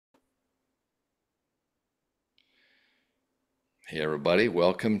Hey everybody,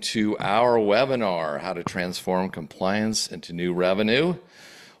 welcome to our webinar, How to Transform Compliance into New Revenue.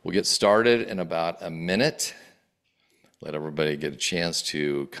 We'll get started in about a minute. Let everybody get a chance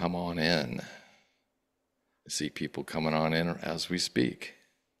to come on in. I see people coming on in as we speak.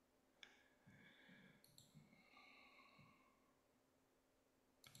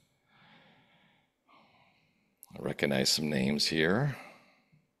 I recognize some names here.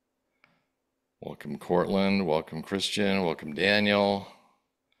 Welcome Cortland, welcome Christian, welcome Daniel,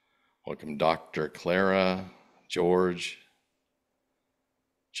 welcome Dr. Clara, George,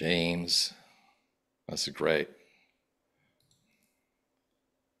 James. That's great.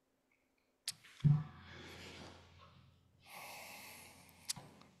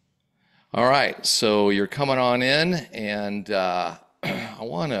 All right, so you're coming on in, and I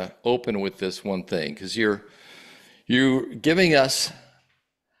want to open with this one thing because you're giving us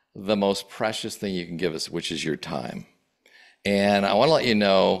the most precious thing you can give us, which is your time. And I want to let you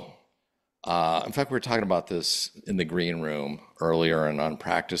know, in fact, we were talking about this in the green room earlier and on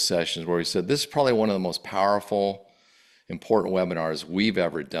practice sessions where we said this is probably one of the most powerful, important webinars we've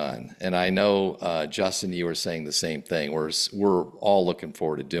ever done. And I know, Justin, you were saying the same thing. We're all looking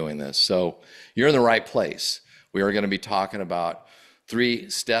forward to doing this. So you're in the right place. We are going to be talking about 3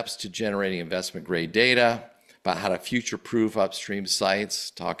 steps to generating investment grade data, about how to future-proof upstream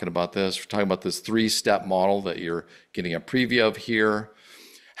sites, talking about this. We're talking about this 3-step model that you're getting a preview of here,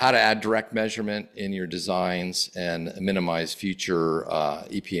 how to add direct measurement in your designs and minimize future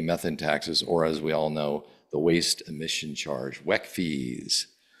EPA methane taxes, or as we all know, the waste emission charge, WEC fees.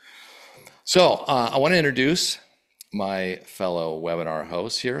 So I want to introduce my fellow webinar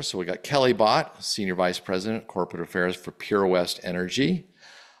hosts here. So we got Kelly Bott, Senior Vice President, Corporate Affairs for PureWest Energy.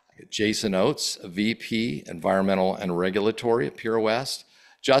 Jason Oates, VP, Environmental and Regulatory at PureWest.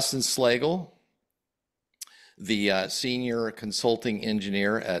 Justin Slagle, the Senior Consulting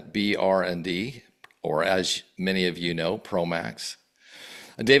Engineer at BR&D, or as many of you know, ProMax.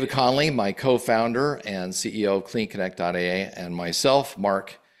 David Conley, my co-founder and CEO of CleanConnect.ai, and myself,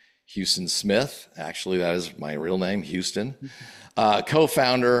 Mark Houston Smith. Actually, that is my real name, Houston.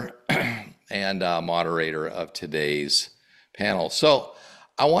 Co-founder and moderator of today's panel. So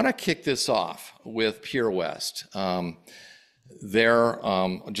I want to kick this off with PureWest. They're,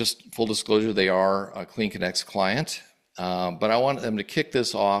 just full disclosure, they are a CleanConnect's client, but I want them to kick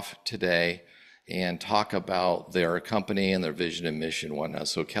this off today and talk about their company and their vision and mission and whatnot.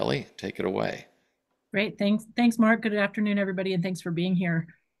 So Kelly, take it away. Great, thanks, Mark. Good afternoon, everybody, and thanks for being here.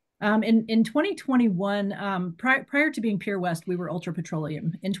 In 2021, prior to being PureWest, we were Ultra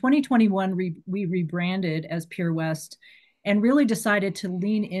Petroleum. In 2021, we rebranded as PureWest and really decided to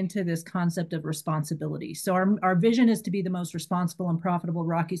lean into this concept of responsibility. So our vision is to be the most responsible and profitable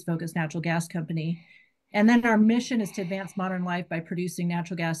Rockies-focused natural gas company. And then our mission is to advance modern life by producing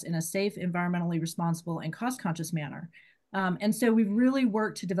natural gas in a safe, environmentally responsible, and cost-conscious manner. And so we've really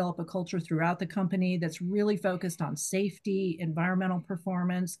worked to develop a culture throughout the company that's really focused on safety, environmental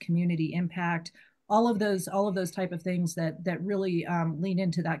performance, community impact, all of those type of things that really lean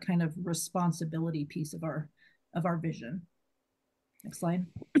into that kind of responsibility piece of our vision. Next slide.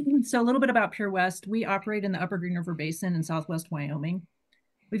 So a little bit about PureWest. We operate in the Upper Green River Basin in Southwest Wyoming.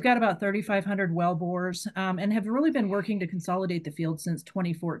 We've got about 3,500 well bores and have really been working to consolidate the field since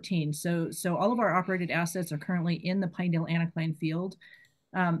 2014. So all of our operated assets are currently in the Pinedale Anticline field.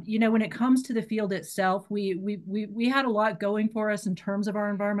 You know, when it comes to the field itself, we had a lot going for us in terms of our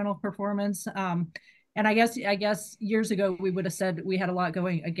environmental performance. And I guess years ago, we would have said we had a lot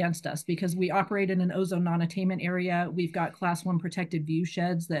going against us because we operate in an ozone non-attainment area. We've got Class 1 protected view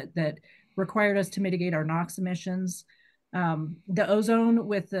sheds that required us to mitigate our NOx emissions. The ozone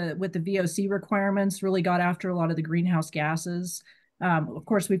with the VOC requirements really got after a lot of the greenhouse gases. Of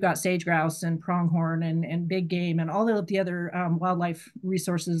course, we've got sage grouse and pronghorn and big game and all of the other wildlife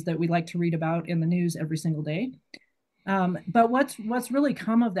resources that we like to read about in the news every single day. But what's really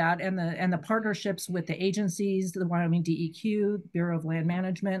come of that and the partnerships with the agencies, the Wyoming DEQ, Bureau of Land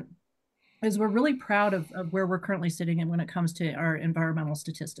Management, is we're really proud of where we're currently sitting and when it comes to our environmental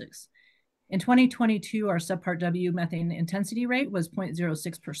statistics. In 2022, our subpart W methane intensity rate was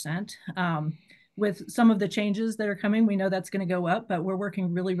 0.06%. With some of the changes that are coming, we know that's going to go up, but we're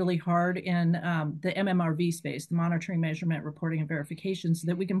working really, really hard in the MMRV space, the monitoring, measurement, reporting, and verification, so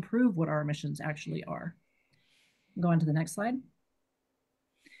that we can prove what our emissions actually are. Go on to the next slide.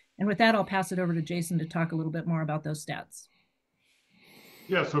 And with that, I'll pass it over to Jason to talk a little bit more about those stats.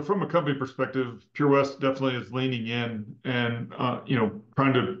 Yeah, so from a company perspective, PureWest definitely is leaning in and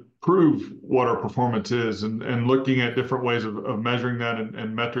trying to prove what our performance is and looking at different ways of measuring that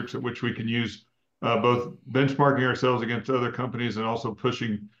and metrics at which we can use both benchmarking ourselves against other companies and also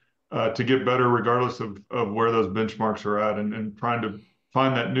pushing to get better regardless of where those benchmarks are at, and trying to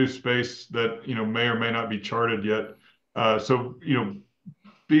find that new space that, may or may not be charted yet. So,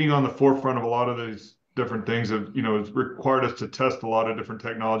 being on the forefront of a lot of these different things has required us to test a lot of different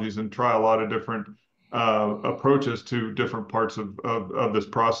technologies and try a lot of different approaches to different parts of this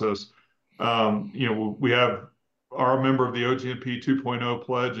process. We are a member of the OGMP 2.0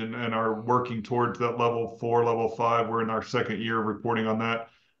 pledge and are working towards that level 4, level 5. We're in our second year of reporting on that.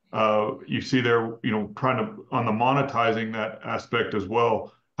 You see there, trying to on the monetizing that aspect as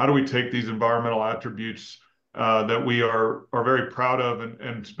well. How do we take these environmental attributes that we are very proud of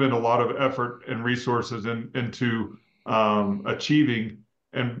and spend a lot of effort and resources into achieving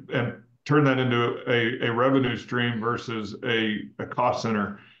and turn that into a revenue stream versus a cost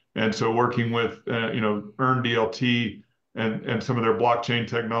center? And so working with Earn DLT and some of their blockchain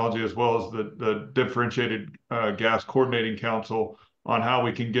technology, as well as the differentiated gas coordinating council, on how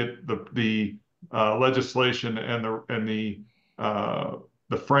we can get the legislation and the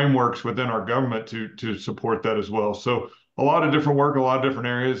frameworks within our government to support that as well. So a lot of different work, a lot of different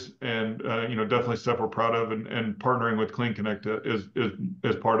areas, and definitely stuff we're proud of, and partnering with CleanConnect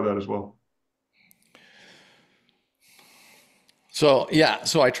is part of that as well. So yeah,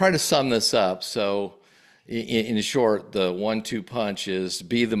 so I try to sum this up. So in short, the 1-2 punch is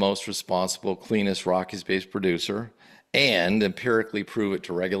be the most responsible, cleanest Rockies-based producer, and empirically prove it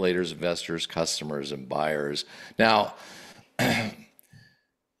to regulators, investors, customers, and buyers. Now,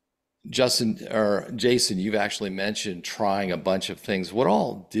 Justin or Jason, you've actually mentioned trying a bunch of things. What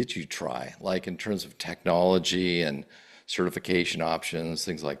all did you try, like in terms of technology and certification options,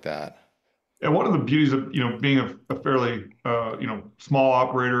 things like that? And one of the beauties of being a fairly small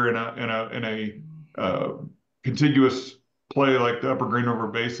operator in a contiguous play like the Upper Green River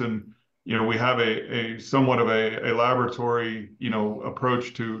Basin, we have a somewhat of a laboratory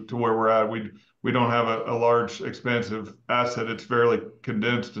approach to where we're at. We don't have a large expansive asset. It's fairly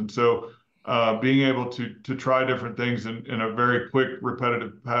condensed, and so being able to try different things in a very quick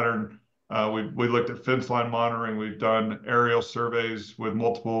repetitive pattern. We looked at fence line monitoring. We've done aerial surveys with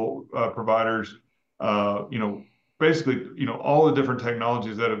multiple providers. Basically, all the different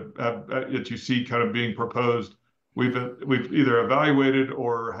technologies that you see kind of being proposed, we've either evaluated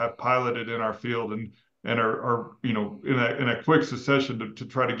or have piloted in our field, and are in a quick succession to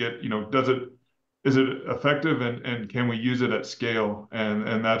try to get is it effective, and can we use it at scale?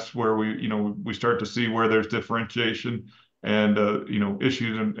 And that's where we start to see where there's differentiation and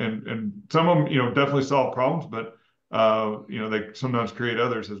issues, and some of them definitely solve problems, but they sometimes create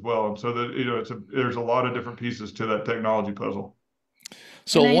others as well. And so that there's a lot of different pieces to that technology puzzle.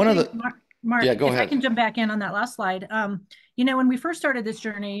 So one of the Mark, yeah, go if ahead. I can jump back in on that last slide. When we first started this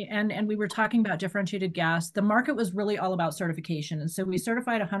journey and we were talking about differentiated gas, the market was really all about certification. And so we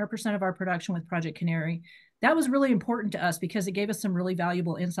certified 100% of our production with Project Canary. That was really important to us because it gave us some really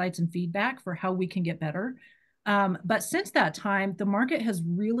valuable insights and feedback for how we can get better. But since that time, the market has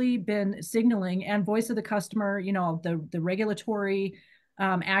really been signaling, and voice of the customer, the regulatory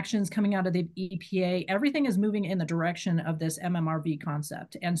actions coming out of the EPA, everything is moving in the direction of this MMRV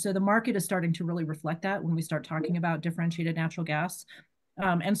concept. And so the market is starting to really reflect that when we start talking about differentiated natural gas.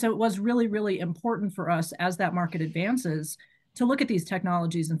 And so it was really, really important for us as that market advances to look at these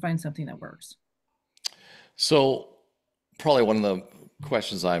technologies and find something that works. So probably one of the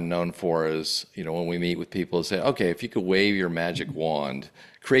questions I'm known for is, when we meet with people, say, okay, if you could wave your magic wand,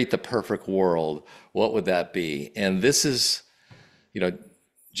 create the perfect world, what would that be? And this is,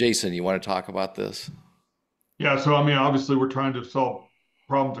 Jason, you want to talk about this? Yeah, so I mean, obviously, we're trying to solve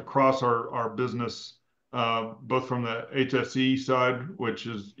problems across our business, both from the HSE side, which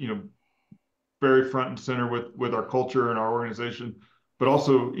is very front and center with our culture and our organization, but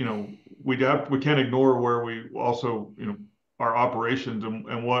also we can't ignore where we also our operations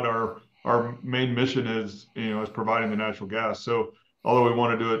and what our main mission is providing the natural gas. So although we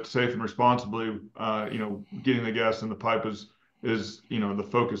want to do it safe and responsibly, getting the gas in the pipe is the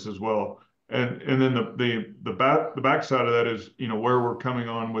focus as well. And then the backside of that is where we're coming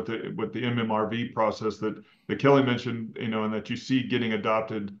on with the MMRV process that Kelly mentioned, and that you see getting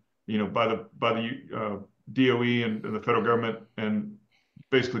adopted by the DOE and the federal government, and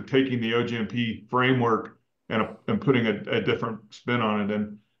basically taking the OGMP framework and putting a different spin on it.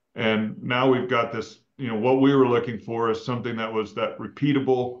 And now we've got this, what we were looking for is something that was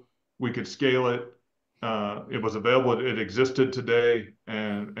repeatable. We could scale it. It was available. It existed today,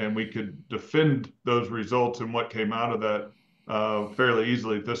 and we could defend those results and what came out of that fairly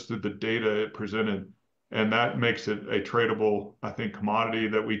easily just through the data it presented. And that makes it a tradable, I think, commodity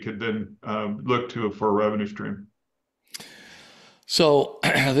that we could then look to for a revenue stream. So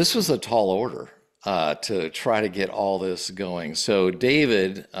this was a tall order to try to get all this going. So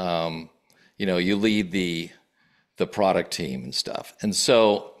David, you lead the product team and stuff, and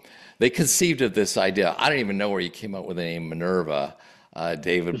so they conceived of this idea. I don't even know where you came up with the name Minerva,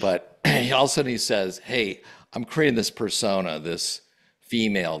 David, but all of a sudden he says, "Hey, I'm creating this persona, this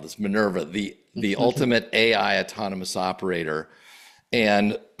female, this Minerva, the ultimate AI autonomous operator."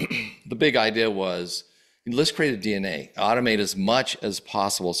 And the big idea was, let's create a DNA, automate as much as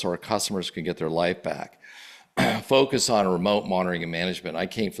possible so our customers can get their life back. Focus on remote monitoring and management. I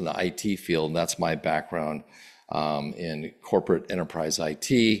came from the IT field, and that's my background in corporate enterprise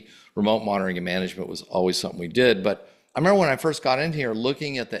IT. Remote monitoring and management was always something we did. But I remember when I first got in here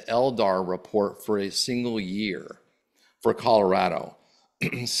looking at the LDAR report for a single year for Colorado,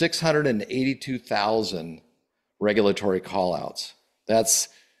 682,000 regulatory callouts. That's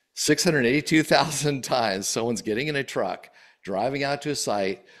 682,000 times someone's getting in a truck, driving out to a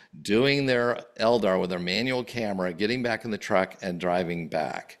site, doing their LDAR with their manual camera, getting back in the truck and driving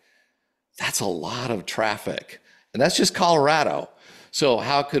back. That's a lot of traffic. And that's just Colorado. So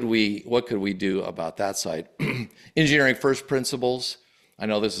what could we do about that side? Engineering first principles. I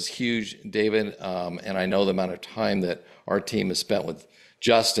know this is huge, David, and I know the amount of time that our team has spent with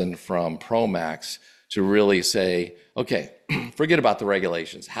Justin from ProMax to really say, okay, forget about the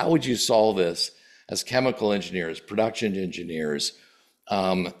regulations. How would you solve this as chemical engineers, production engineers,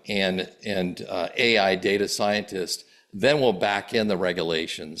 and AI data scientists? Then we'll back in the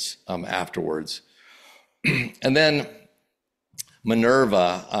regulations afterwards. And then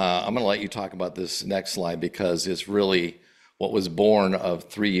Minerva, I'm going to let you talk about this next slide because it's really what was born of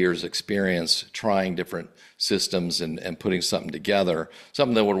 3 years experience trying different systems and putting something together,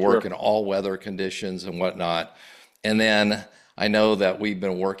 something that would work in all weather conditions and whatnot. And then I know that we've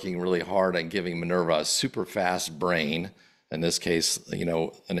been working really hard on giving Minerva a super fast brain, in this case, an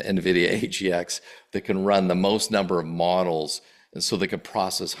NVIDIA AGX that can run the most number of models, and so they can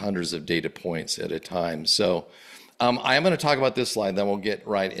process hundreds of data points at a time. So I am going to talk about this slide, then we'll get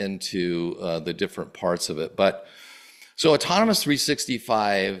right into the different parts of it. But so Autonomous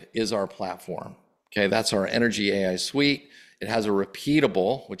 365 is our platform. Okay, that's our energy AI suite. It has a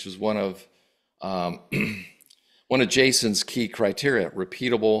repeatable, which is one of Jason's key criteria,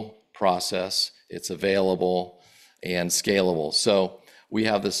 repeatable process. It's available and scalable. So we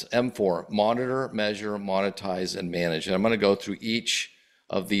have this M4, monitor, measure, monetize, and manage. And I'm going to go through each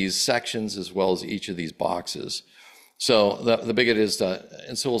of these sections as well as each of these boxes. So the big it is,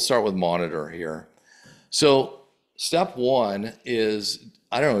 and so we'll start with monitor here. So step one is,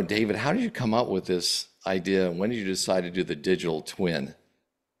 I don't know, David, how did you come up with this idea? And when did you decide to do the digital twin?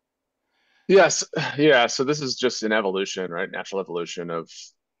 Yes, yeah. So this is just an evolution, right? Natural evolution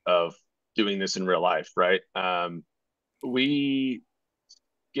of doing this in real life, right? We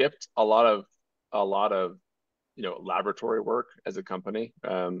skipped a lot of laboratory work as a company.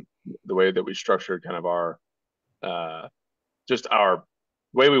 The way that we structured kind of our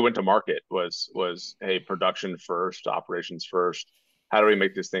way we went to market was hey, production first, operations first. How do we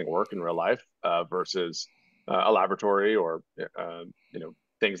make this thing work in real life versus a laboratory or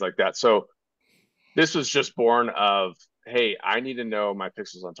things like that. So this was just born of, hey, I need to know my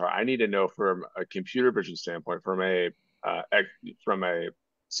pixels on target. I need to know from a computer vision standpoint, from a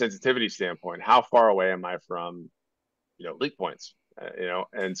sensitivity standpoint, how far away am I from leak points?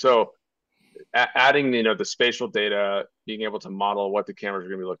 And so adding the spatial data, being able to model what the cameras are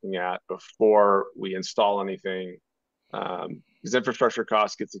going to be looking at before we install anything, because infrastructure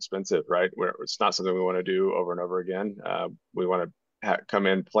cost gets expensive, right? Where it's not something we want to do over and over again. We want to come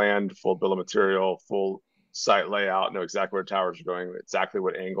in planned, full bill of material, full site layout, know exactly where towers are going, exactly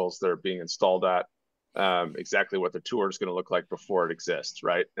what angles they're being installed at, exactly what the tour is going to look like before it exists,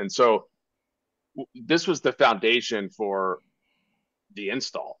 right? And so this was the foundation for the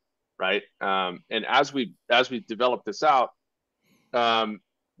install, right? And as we develop this out,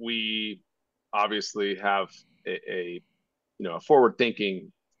 we obviously have a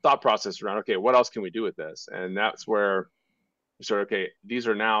forward-thinking thought process around, okay, what else can we do with this? And that's where we started, okay, these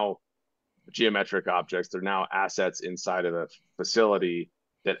are now geometric objects. They're now assets inside of a facility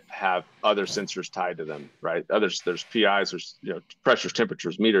that have other sensors tied to them, right? There's PIs, there's pressures,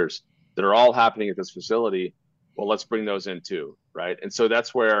 temperatures, meters that are all happening at this facility. Well, let's bring those in too, right? And so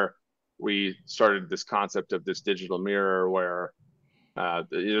that's where we started this concept of this digital mirror where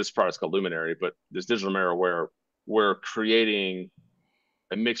this product's called Luminary, but this digital mirror where we're creating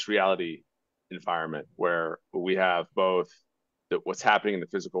a mixed reality environment where we have both what's happening in the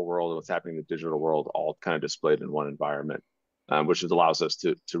physical world and what's happening in the digital world all kind of displayed in one environment, which allows us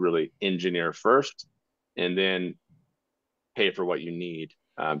to really engineer first and then pay for what you need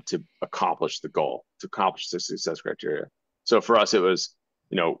to accomplish the goal, to accomplish the success criteria. So for us, it was,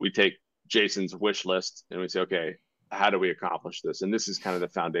 we take Jason's wish list and we say, okay, how do we accomplish this? And this is kind of the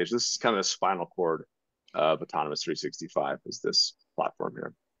foundation. This is kind of the spinal cord of Autonomous 365 is this platform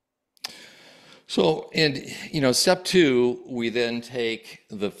here. So, and step two, we then take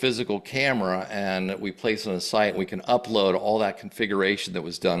the physical camera and we place it on the site. We can upload all that configuration that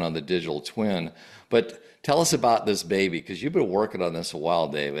was done on the digital twin. But tell us about this baby, because you've been working on this a while,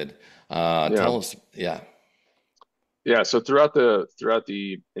 David. Tell us, yeah. Yeah, so throughout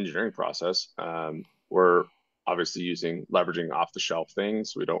the engineering process, we're obviously leveraging off-the-shelf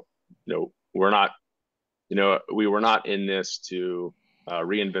things. We don't, we were not in this to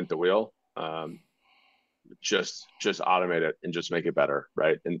reinvent the wheel. Just automate it and just make it better,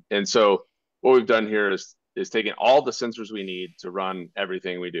 right? And so what we've done here is taking all the sensors we need to run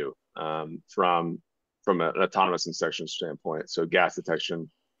everything we do, from an autonomous inspection standpoint. So gas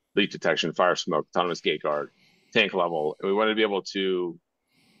detection, leak detection, fire smoke, autonomous gate guard, tank level. And we want to be able to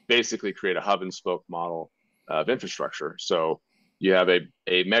basically create a hub and spoke model of infrastructure. So you have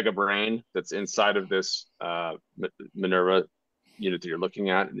a mega brain that's inside of this Minerva unit that you're looking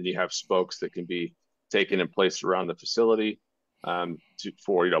at, and then you have spokes that can be taken and placed around the facility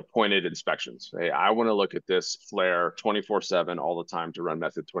for pointed inspections. Hey, I want to look at this flare 24/7 all the time to run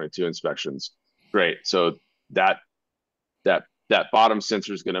method 22 inspections. Great. So that bottom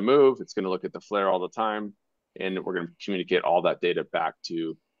sensor is going to move. It's going to look at the flare all the time, and we're going to communicate all that data back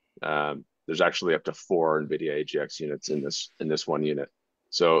to. There's actually up to 4 NVIDIA AGX units in this one unit.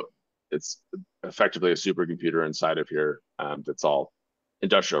 So it's effectively a supercomputer inside of here that's all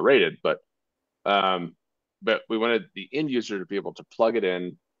industrial rated, but we wanted the end user to be able to plug it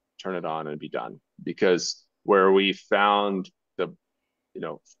in, turn it on, and be done. Because where we found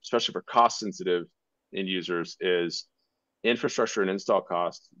especially for cost sensitive end users, is infrastructure and install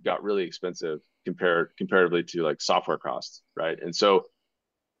costs got really expensive comparatively to like software costs, right? And so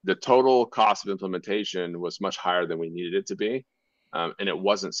the total cost of implementation was much higher than we needed it to be, and it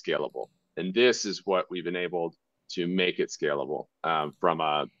wasn't scalable. And this is what we've enabled to make it scalable from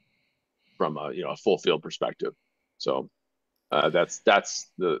a full field perspective. So that's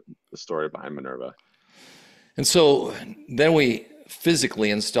the story behind Minerva. And so then we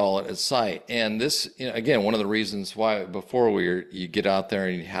physically install it at site. And this, again, one of the reasons why before you get out there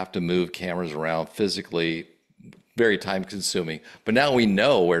and you have to move cameras around physically, very time consuming. But now we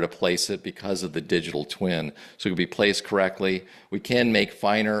know where to place it because of the digital twin. So it can be placed correctly. We can make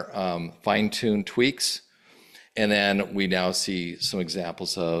fine-tuned tweaks. And then we now see some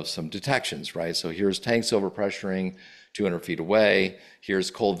examples of some detections, right? So here's tanks overpressuring 200 feet away.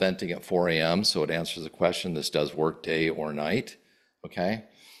 Here's cold venting at 4 a.m. So it answers the question, this does work day or night, okay?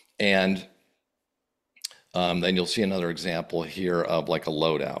 And then you'll see another example here of like a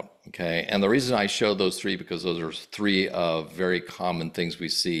loadout, okay? And the reason I showed those three, because those are 3 of very common things we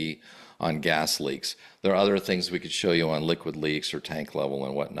see on gas leaks. There are other things we could show you on liquid leaks or tank level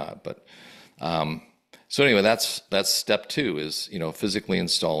and whatnot, but so anyway, that's step 2 is, physically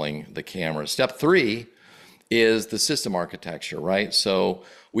installing the camera. Step 3 is the system architecture, right? So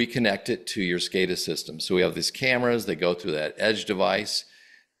we connect it to your SCADA system. So we have these cameras, they go through that edge device.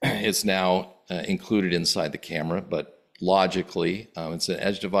 It's now included inside the camera, but logically, it's an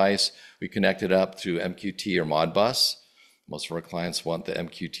edge device. We connect it up through MQT or Modbus. Most of our clients want the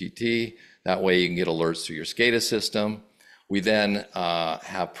MQTT. That way you can get alerts through your SCADA system. We then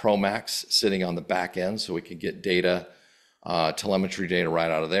have ProMax sitting on the back end, so we can get data, telemetry data right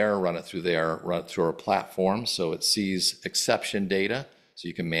out of there, run it through our platform. So it sees exception data, so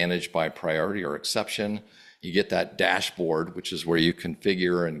you can manage by priority or exception. You get that dashboard, which is where you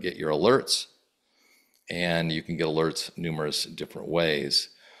configure and get your alerts. And you can get alerts numerous different ways.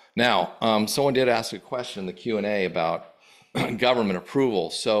 Now, someone did ask a question in the Q&A about government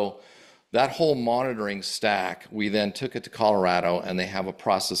approval. So that whole monitoring stack, we then took it to Colorado, and they have a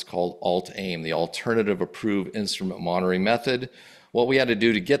process called ALT-AIM, the Alternative Approved Instrument Monitoring Method. What we had to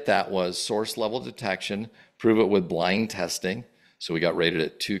do to get that was source level detection, prove it with blind testing. So we got rated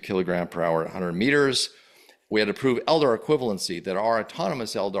at 2 kilogram per hour at 100 meters. We had to prove LDAR equivalency, that our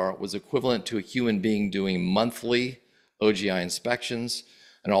autonomous LDAR was equivalent to a human being doing monthly OGI inspections.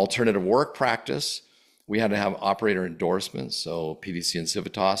 An alternative work practice, we had to have operator endorsements. So PDC and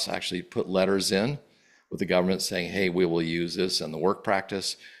Civitas actually put letters in with the government saying, hey, we will use this in the work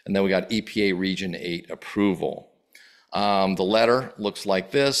practice. And then we got EPA Region 8 approval. The letter looks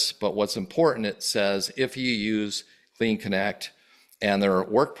like this, but what's important, it says, if you use CleanConnect and their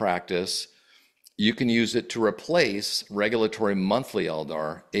work practice, you can use it to replace regulatory monthly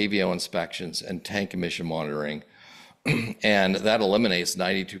LDAR, AVO inspections, and tank emission monitoring. And that eliminates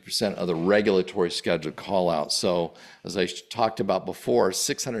 92% of the regulatory scheduled callouts. So as I talked about before,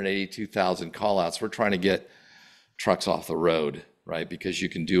 682,000 callouts, we're trying to get trucks off the road, right? Because you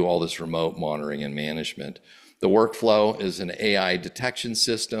can do all this remote monitoring and management. The workflow is an AI detection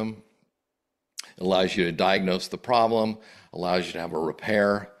system. It allows you to diagnose the problem, allows you to have a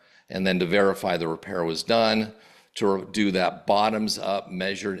repair, and then to verify the repair was done, to do that bottoms up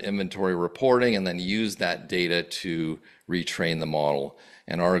measured inventory reporting, and then use that data to retrain the model.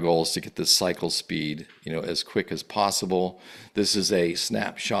 And our goal is to get this cycle speed, as quick as possible. This is a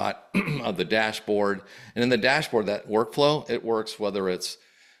snapshot of the dashboard. And in the dashboard, that workflow, it works whether it's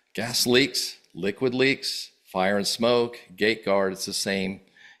gas leaks, liquid leaks, fire and smoke, gate guard, it's the same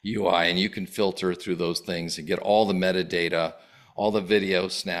UI. And you can filter through those things and get all the metadata, all the video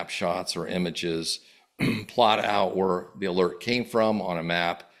snapshots or images, plot out where the alert came from on a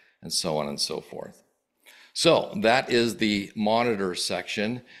map, and so on and so forth. So that is the monitor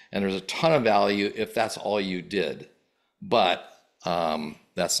section, and there's a ton of value if that's all you did. But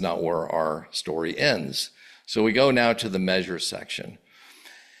that's not where our story ends. So we go now to the measure section.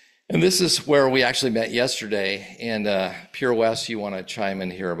 And this is where we actually met yesterday. And PureWest, you want to chime in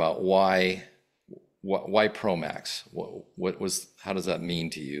here about why ProMax? How does that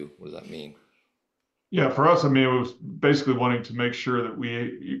mean to you? What does that mean? Yeah, for us, I mean, it was basically wanting to make sure that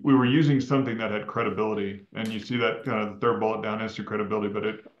we were using something that had credibility, and you see that kind of the third bullet down, instant credibility, but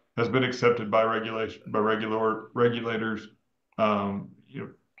it has been accepted by regulators,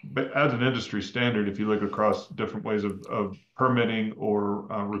 but as an industry standard, if you look across different ways of permitting or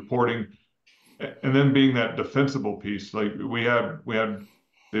reporting, and then being that defensible piece, like we had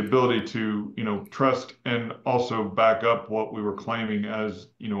the ability to trust and also back up what we were claiming as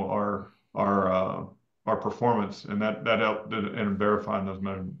our performance, and that helped in verifying those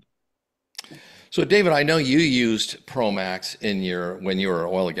measurements. So David, I know you used ProMax when you were an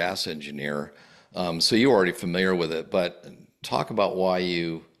oil and gas engineer, so you're already familiar with it, but talk about why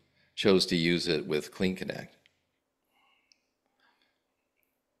you chose to use it with CleanConnect.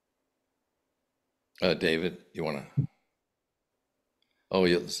 David, you want to? Oh,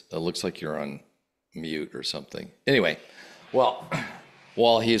 it looks like you're on mute or something. Anyway, well,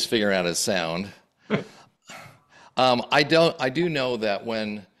 while he's figuring out his sound, I do know that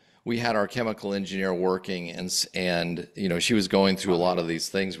when we had our chemical engineer working and she was going through a lot of these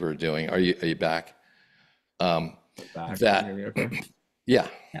things we were doing. Are you back? Back. That, Can you hear me okay? Yeah.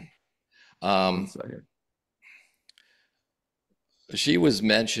 One second. She was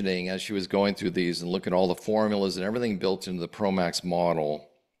mentioning as she was going through these and looking at all the formulas and everything built into the ProMax model,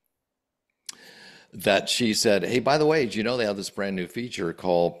 that she said, hey, by the way, did you know they have this brand new feature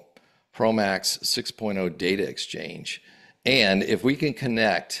called ProMax 6.0 Data Exchange? And if we can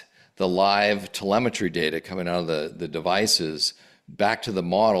connect the live telemetry data coming out of the devices back to the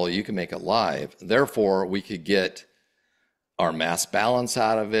model, you can make it live. Therefore, we could get our mass balance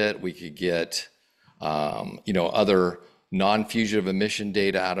out of it. We could get, other non-fugitive emission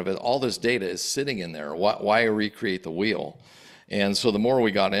data out of it. All this data is sitting in there. Why recreate the wheel? And so the more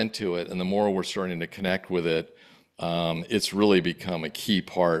we got into it and the more we're starting to connect with it, it's really become a key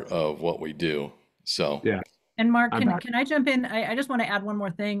part of what we do. So yeah. And Mark, can I jump in? I just want to add one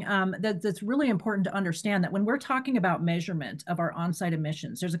more thing that's really important to understand, that when we're talking about measurement of our on-site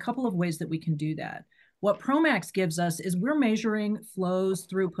emissions, there's a couple of ways that we can do that. What ProMax gives us is we're measuring flows,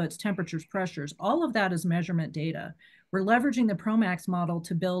 throughputs, temperatures, pressures. All of that is measurement data. We're leveraging the ProMax model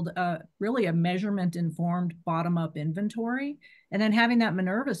to build really a measurement-informed bottom-up inventory. And then having that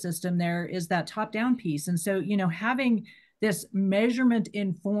Minerva system there is that top-down piece. And so, having this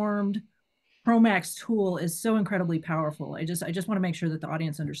measurement-informed ProMax tool is so incredibly powerful. I just want to make sure that the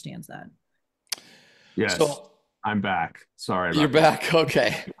audience understands that. Yes, so, I'm back. Sorry about You're back.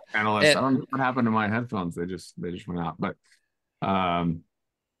 Okay. Analyst, I don't know what happened to my headphones. They just went out.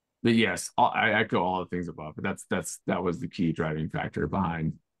 But yes, I echo all the things above. But that was the key driving factor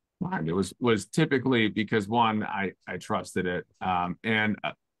behind it. Was typically because one, I trusted it, and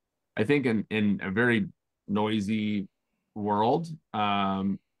I think in a very noisy world,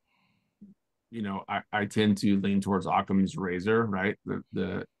 I tend to lean towards Occam's razor, right?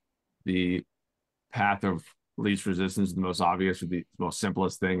 The path of least resistance is the most obvious, or the most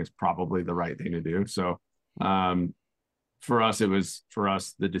simplest thing is probably the right thing to do. So for us,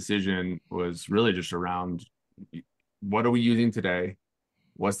 the decision was really just around what are we using today?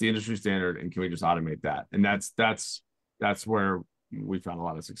 What's the industry standard? And can we just automate that? And that's where we found a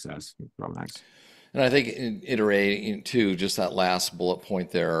lot of success with ProMax. And I think iterating too, just that last bullet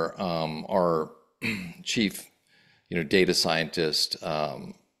point there, our chief, data scientist,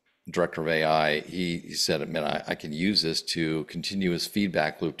 director of AI, he said, man, I can use this to continuous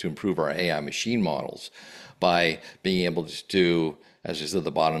feedback loop to improve our AI machine models by being able to do, as you said,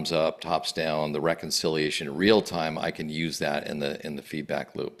 the bottoms up, tops down, the reconciliation in real time. I can use that in the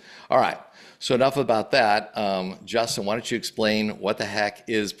feedback loop. All right. So enough about that. Justin, why don't you explain what the heck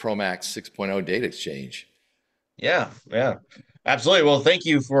is ProMax 6.0 Data Exchange? Yeah, absolutely. Well, thank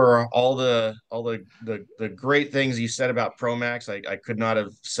you for all the great things you said about ProMax. I could not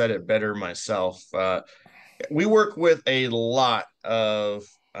have said it better myself. We work with a lot of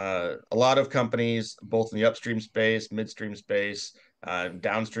companies, both in the upstream space, midstream space,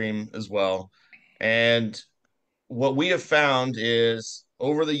 downstream as well. And what we have found is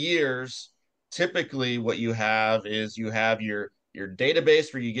over the years, typically what you have your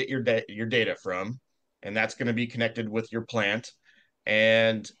database where you get your data from, and that's going to be connected with your plant.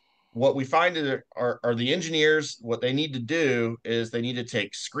 And what we find are the engineers, what they need to do is they need to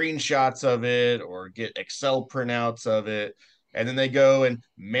take screenshots of it or get Excel printouts of it, and then they go and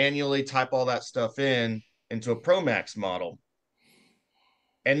manually type all that stuff into a ProMax model.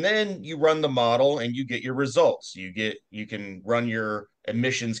 And then you run the model and you get your results. You can run your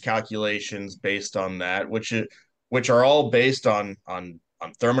emissions calculations based on that, which are all based on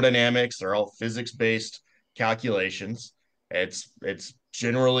thermodynamics. They're all physics based calculations. It's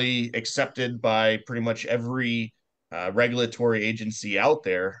generally accepted by pretty much every regulatory agency out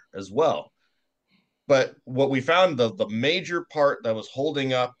there as well. But what we found, the major part that was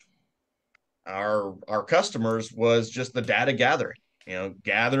holding up our customers was just the data gathering.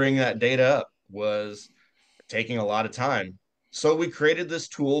 Gathering that data up was taking a lot of time. So we created this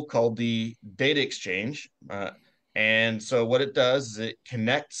tool called the Data Exchange. And so what it does is it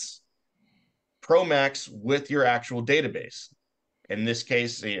connects ProMax with your actual database. In this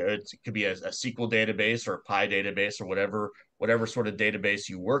case, it could be a SQL database or a Pi database or whatever sort of database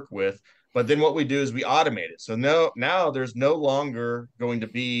you work with. But then what we do is we automate it. So now there's no longer going to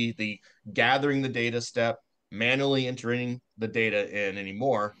be the gathering the data step, manually entering the data in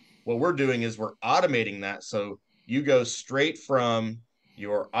anymore. What we're doing is we're automating that. So you go straight from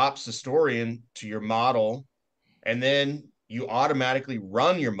your ops historian to your model, and then you automatically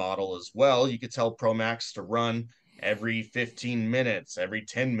run your model as well. You could tell ProMax to run every 15 minutes, every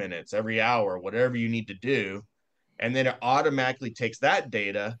 10 minutes, every hour, whatever you need to do. And then it automatically takes that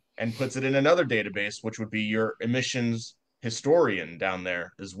data and puts it in another database, which would be your emissions historian down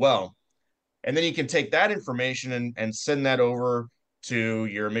there as well. And then you can take that information and send that over to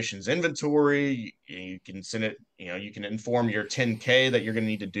your emissions inventory. You can send it, you can inform your 10K that you're going to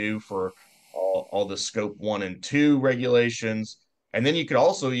need to do for all the scope 1 and 2 regulations. And then you could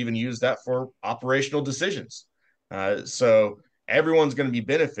also even use that for operational decisions. So everyone's going to be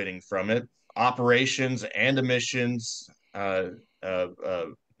benefiting from it, operations and emissions, anyone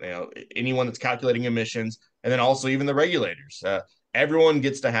that's calculating emissions, and then also even the regulators. Everyone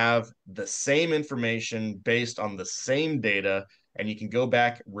gets to have the same information based on the same data, and you can go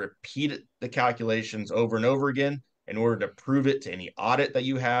back, repeat the calculations over and over again in order to prove it to any audit that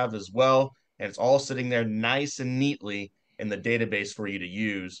you have as well. And it's all sitting there nice and neatly in the database for you to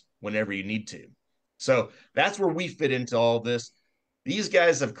use whenever you need to. So that's where we fit into all of this. These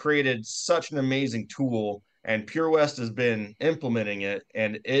guys have created such an amazing tool, and PureWest has been implementing it,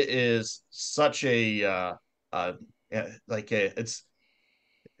 and it is such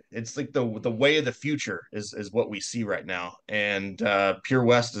it's like the way of the future is what we see right now, and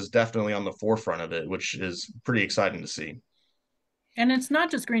PureWest is definitely on the forefront of it, which is pretty exciting to see. And it's not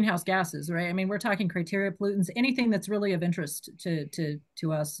just greenhouse gases, right? I mean, we're talking criteria pollutants, anything that's really of interest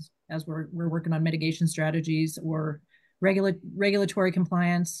to us as we're working on mitigation strategies or regulatory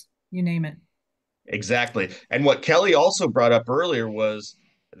compliance, you name it. Exactly. And what Kelly also brought up earlier was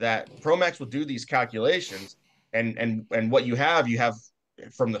that ProMax will do these calculations, and what you have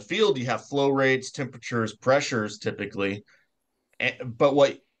from the field, you have flow rates, temperatures, pressures typically. But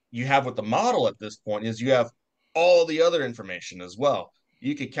what you have with the model at this point is you have all the other information as well.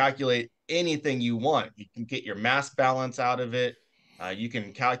 You can calculate anything you want. You can get your mass balance out of it. You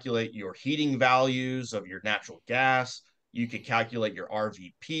can calculate your heating values of your natural gas. You can calculate your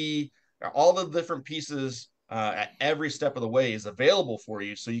RVP. All the different pieces at every step of the way is available for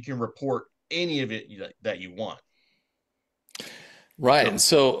you, so you can report any of it that you want. Right.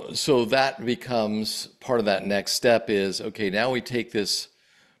 So that becomes part of that next step is, okay, now we take this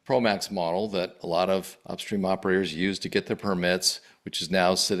ProMax model that a lot of upstream operators use to get their permits, which is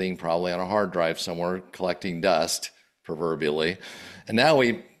now sitting probably on a hard drive somewhere collecting dust, proverbially. And now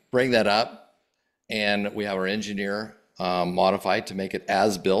we bring that up and we have our engineer modified to make it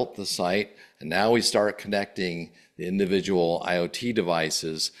as built, the site. And now we start connecting the individual IoT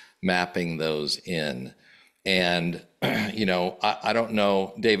devices, mapping those in. And, you know, I don't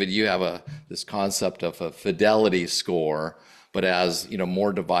know, David, you have this concept of a fidelity score, but as, you know,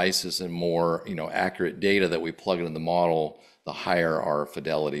 more devices and more, you know, accurate data that we plug into the model, the higher our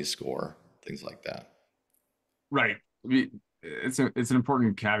fidelity score, things like that. Right. It's an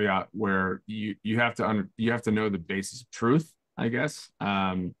important caveat where you have to know the basis of truth, I guess.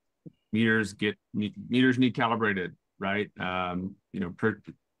 Meters need calibrated, right? You know,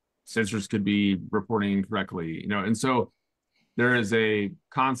 sensors could be reporting incorrectly, you know, and so there is a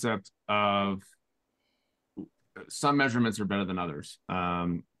concept of some measurements are better than others,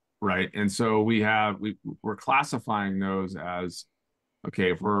 right? And so we're classifying those as,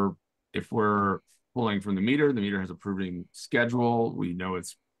 okay, if we're pulling from the meter has a proving schedule. We know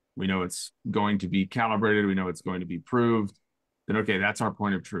it's going to be calibrated. We know it's going to be proved. Then okay, that's our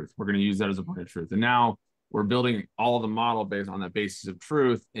point of truth. We're going to use that as a point of truth. And now we're building all of the model based on that basis of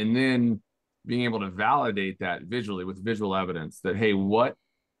truth, and then being able to validate that visually with visual evidence that, hey, what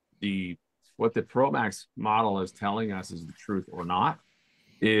the ProMax model is telling us is the truth or not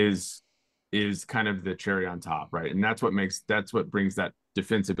is kind of the cherry on top, right? And that's what brings that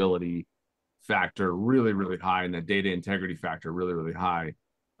defensibility factor really, really high, and the data integrity factor really, really high,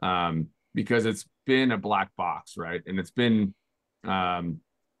 because it's been a black box, right? And it's been,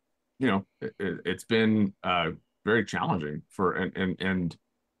 you know, it's been very challenging and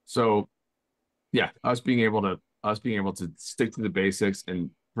so, yeah, us being able to stick to the basics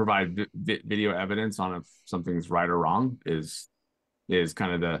and provide video evidence on if something's right or wrong is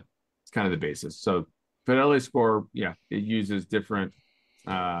kind of the basis. So fidelity score, yeah, it uses different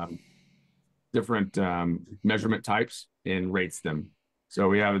measurement types and rates them. So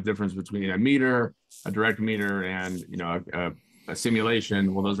we have a difference between a meter, a direct meter, and, you know, a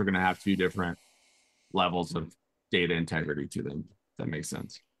simulation. Well, those are going to have two different levels of data integrity to them. If that makes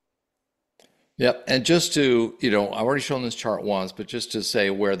sense. Yep. And just to, you know, I've already shown this chart once, but just to say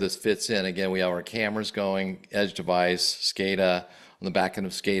where this fits in, again, we have our cameras going, edge device, SCADA. On the back end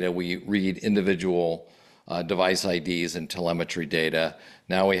of SCADA, we read individual device IDs and telemetry data.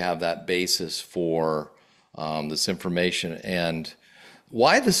 Now we have that basis for this information. And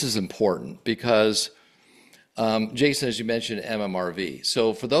why this is important, because Jason, as you mentioned, MMRV.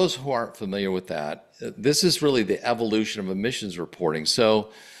 So for those who aren't familiar with that, this is really the evolution of emissions reporting. So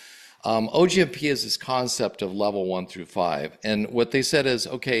OGMP is this concept of level 1 through 5. And what they said is,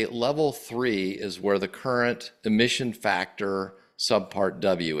 okay, level 3 is where the current emission factor subpart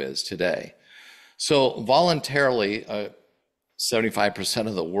W is today. So voluntarily, 75%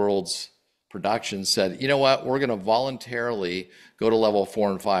 of the world's production said, you know what, we're going to voluntarily go to level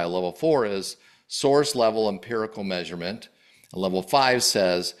 4 and 5. Level 4 is source level empirical measurement. And level 5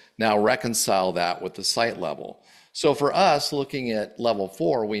 says, now reconcile that with the site level. So for us, looking at level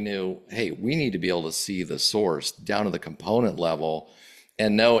 4, we knew, hey, we need to be able to see the source down to the component level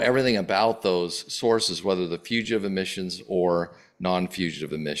and know everything about those sources, whether the fugitive emissions or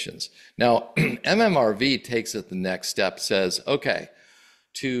non-fugitive emissions. Now, MMRV takes it the next step, says, okay,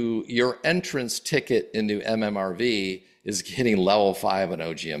 to your entrance ticket into MMRV is getting level 5 on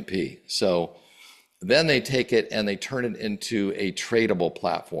OGMP. So then they take it and they turn it into a tradable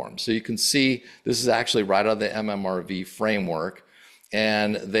platform. So you can see this is actually right out of the MMRV framework.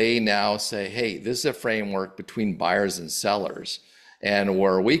 And they now say, hey, this is a framework between buyers and sellers. And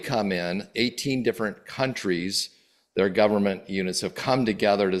where we come in, 18 different countries, their government units have come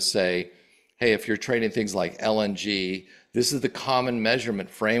together to say, hey, if you're trading things like LNG, this is the common measurement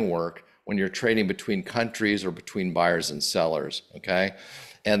framework when you're trading between countries or between buyers and sellers, okay?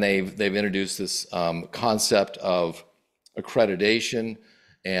 And they've introduced this concept of accreditation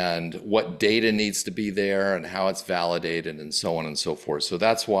and what data needs to be there and how it's validated and so on and so forth. So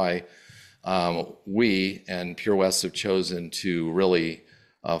that's why we and PureWest have chosen to really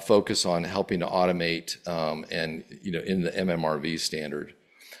focus on helping to automate and, you know, in the MMRV standard.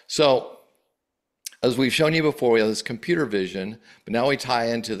 So as we've shown you before, we have this computer vision, but now we tie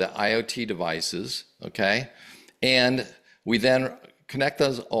into the IoT devices, okay? And we then connect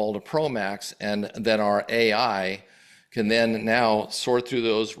those all to ProMax, and then our AI can then now sort through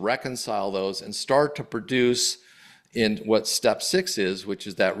those, reconcile those, and start to produce in what step 6 is, which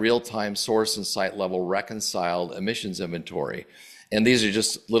is that real-time source and site level reconciled emissions inventory. And these are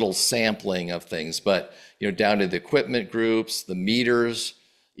just little sampling of things, but, you know, down to the equipment groups, the meters,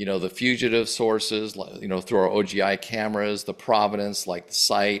 you know, the fugitive sources, you know, through our OGI cameras, the provenance, like the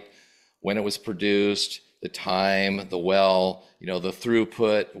site, when it was produced, the time, the well, the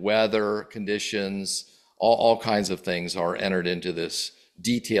throughput, weather conditions, all kinds of things are entered into this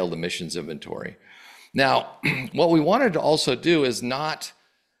detailed emissions inventory. Now, what we wanted to also do is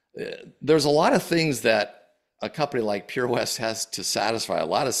there's a lot of things that a company like PureWest has to satisfy, a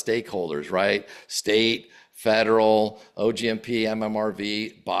lot of stakeholders, right? State, federal, OGMP,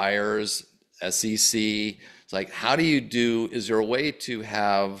 MMRV, buyers, SEC. It's like, is there a way to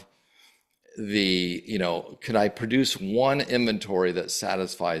have can I produce one inventory that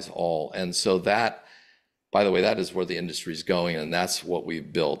satisfies all? And so that, by the way, that is where the industry is going, and that's what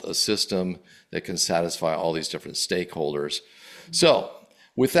we've built, a system that can satisfy all these different stakeholders. So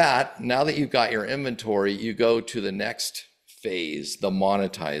with that, now that you've got your inventory, you go to the next phase, the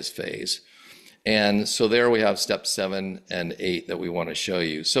monetize phase. And so there we have step 7 and 8 that we want to show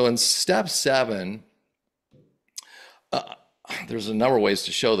you. So in step 7, there's a number of ways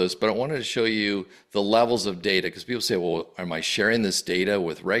to show this, but I wanted to show you the levels of data, because people say, well, am I sharing this data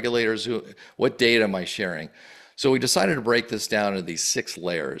with regulators? What data am I sharing? So we decided to break this down into these 6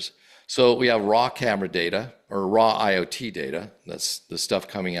 layers. So we have raw camera data, or raw IoT data. That's the stuff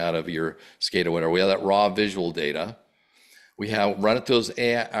coming out of your SCADA, whatever. We have that raw visual data. We have run it through those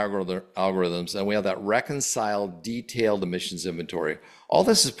AI algorithms, and we have that reconciled detailed emissions inventory. All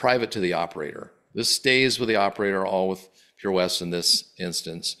this is private to the operator. This stays with the operator, all with PureWest in this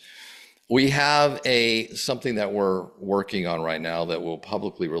instance. We have something that we're working on right now that we'll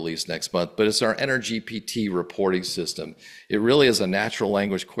publicly release next month, but it's our EnergyPT reporting system. It really is a natural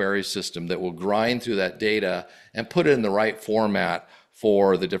language query system that will grind through that data and put it in the right format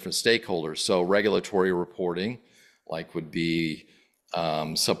for the different stakeholders. So regulatory reporting, like would be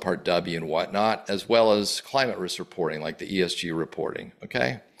subpart W and whatnot, as well as climate risk reporting, like the ESG reporting,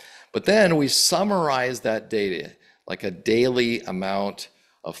 okay? But then we summarize that data, like a daily amount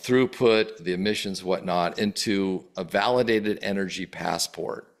of throughput, the emissions, whatnot, into a validated energy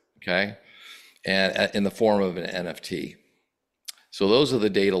passport, okay? And in the form of an NFT. So those are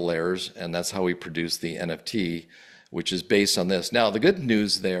the data layers, and that's how we produce the NFT, which is based on this. Now, the good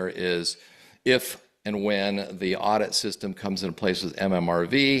news there is if and when the audit system comes into place with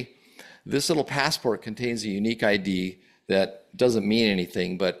MMRV, this little passport contains a unique ID that doesn't mean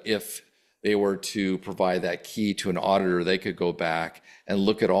anything, but if they were to provide that key to an auditor, they could go back and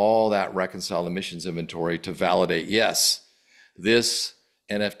look at all that reconciled emissions inventory to validate, yes, this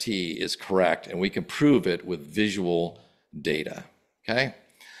NFT is correct, and we can prove it with visual data, okay?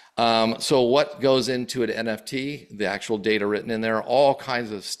 So what goes into an NFT? The actual data written in there, all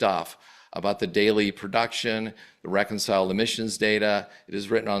kinds of stuff about the daily production, the reconciled emissions data. It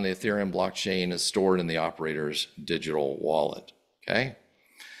is written on the Ethereum blockchain, is stored in the operator's digital wallet, okay?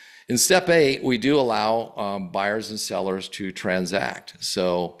 In step 8, we do allow buyers and sellers to transact.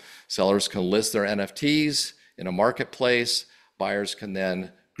 So sellers can list their NFTs in a marketplace. Buyers can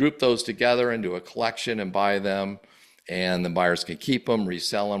then group those together into a collection and buy them. And the buyers can keep them,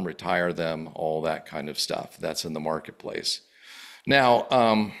 resell them, retire them, all that kind of stuff. That's in the marketplace.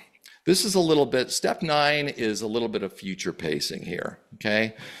 Now, this is a little bit, step 9 is a little bit of future pacing here,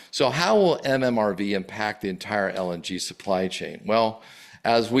 okay? So how will MMRV impact the entire LNG supply chain? Well,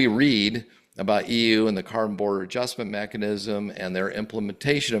 as we read about EU and the Carbon Border Adjustment Mechanism and their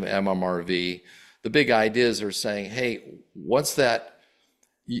implementation of MMRV, the big ideas are saying, hey, once that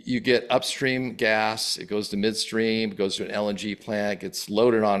you get upstream gas, it goes to midstream, it goes to an LNG plant, gets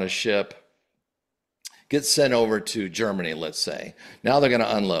loaded on a ship, gets sent over to Germany, let's say. Now they're going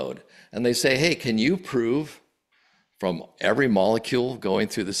to unload. And they say, hey, can you prove from every molecule going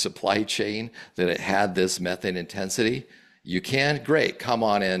through the supply chain that it had this methane intensity? You can? Great. Come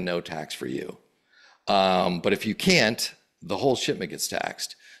on in. No tax for you. But if you can't, the whole shipment gets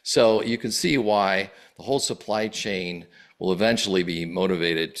taxed. So you can see why the whole supply chain will eventually be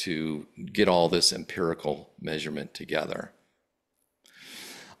motivated to get all this empirical measurement together.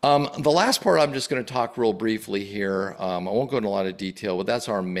 The last part I'm just going to talk real briefly here. I won't go into a lot of detail, but that's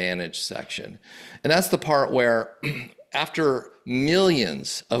our managed section. And that's the part where after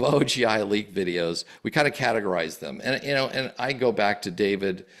millions of OGI leak videos, we kind of categorize them. And, and I go back to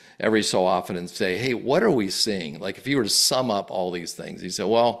David every so often and say, hey, what are we seeing? Like if you were to sum up all these things, he said,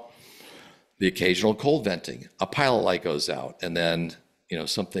 well, the occasional cold venting, a pilot light goes out, and then,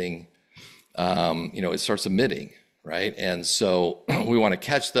 something, it starts emitting. Right? And so we want to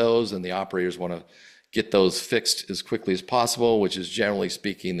catch those, and the operators want to get those fixed as quickly as possible, which is generally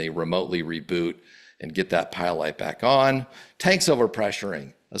speaking, they remotely reboot and get that pilot light back on. Tanks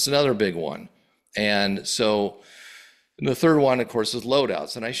overpressuring, that's another big one. And so and the third one, of course, is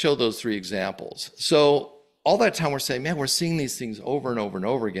loadouts. And I show those 3 examples. So all that time we're saying, man, we're seeing these things over and over and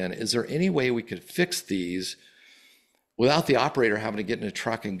over again. Is there any way we could fix these without the operator having to get in a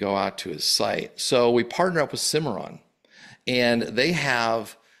truck and go out to his site? So we partnered up with Cimarron, and they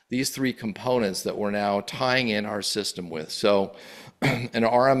have these three components that we're now tying in our system with. So an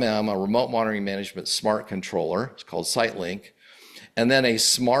RMM, a remote monitoring management smart controller, it's called SiteLink, and then a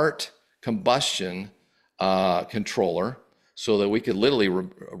smart combustion controller, so that we could literally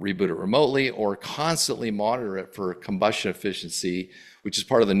reboot it remotely or constantly monitor it for combustion efficiency, which is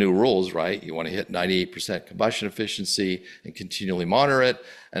part of the new rules, right? You want to hit 98% combustion efficiency and continually monitor it.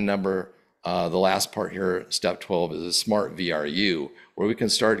 And the last part here, step 12, is a smart VRU, where we can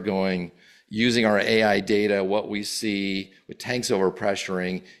start going, using our AI data, what we see with tanks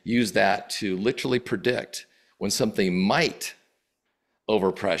overpressuring, use that to literally predict when something might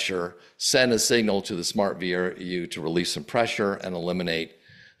overpressure, send a signal to the smart VRU to release some pressure and eliminate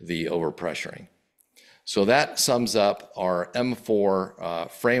the overpressuring. So that sums up our M4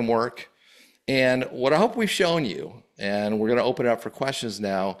 framework. And what I hope we've shown you, and we're going to open it up for questions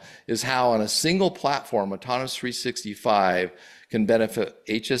now, is how on a single platform, Autonomous 365 can benefit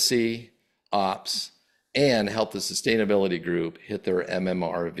HSE, ops, and help the sustainability group hit their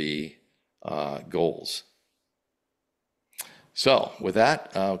MMRV goals. So with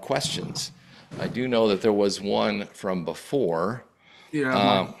that, questions. I do know that there was one from before. Yeah,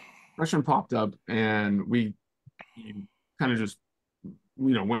 my question popped up, and we kind of just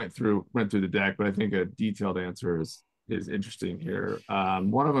went through the deck, but I think a detailed answer is interesting here.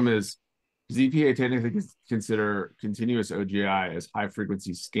 One of them is, does EPA technically consider continuous OGI as high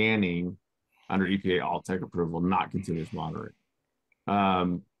frequency scanning under EPA alt tech approval, not continuous monitoring?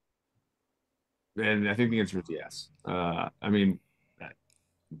 And I think the answer is yes. I mean,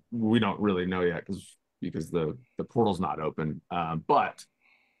 we don't really know yet because the portal's not open. But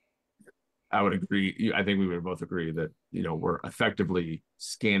I would agree. I think we would both agree that we're effectively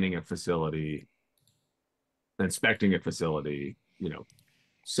scanning a facility, inspecting a facility,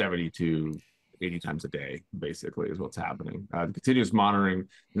 70 to 80 times a day, basically, is what's happening. The continuous monitoring,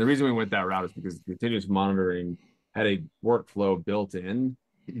 and the reason we went that route is because the continuous monitoring had a workflow built in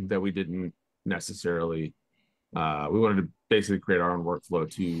that we didn't necessarily. We wanted to basically create our own workflow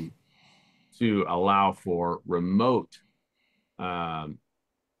to allow for remote,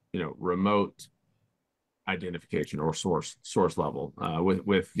 remote identification or source level.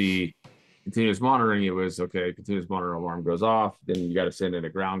 With the continuous monitoring, it was okay. Continuous monitor alarm goes off, then you got to send in a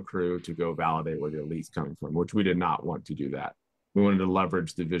ground crew to go validate where the leak's coming from, which we did not want to do that. We wanted to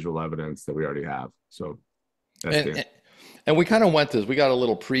leverage the visual evidence that we already have. So that's and we kind of went this. We got a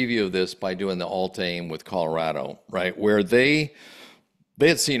little preview of this by doing the alt-aim with Colorado, right? Where they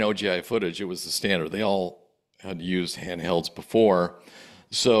had seen OGI footage. It was the standard. They all had used handhelds before.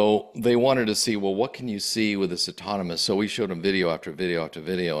 So they wanted to see, well, what can you see with this autonomous? So we showed them video after video after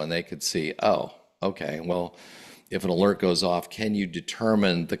video, and they could see, oh, okay, well, if an alert goes off, can you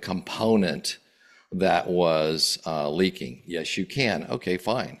determine the component that was leaking? Yes, you can. Okay,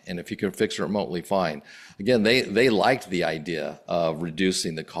 fine. And if you can fix it remotely, fine. Again, they liked the idea of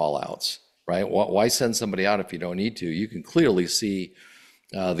reducing the call outs, right? Why send somebody out if you don't need to? You can clearly see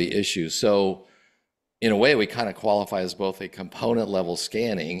the issue. So in a way, we kind of qualify as both a component level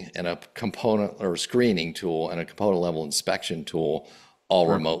scanning and a component or screening tool and a component level inspection tool, all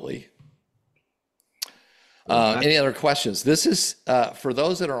remotely. Any other questions? This is, for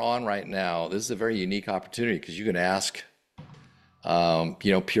those that are on right now, this is a very unique opportunity because you can ask,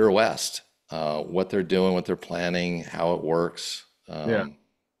 PureWest, what they're doing, what they're planning, how it works. Yeah.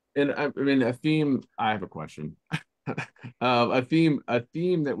 And I mean, a theme, I have a question. A theme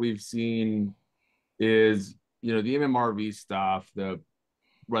that we've seen is, the MMRV stuff,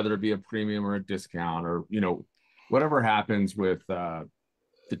 whether it be a premium or a discount or, whatever happens with the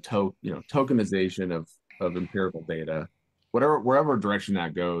tokenization of empirical data, wherever direction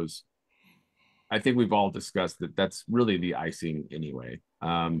that goes, I think we've all discussed that that's really the icing anyway.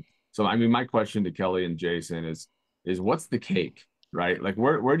 So I mean, my question to Kelly and Jason is what's the cake, right? Like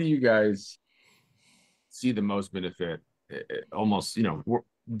where do you guys see the most benefit? Almost,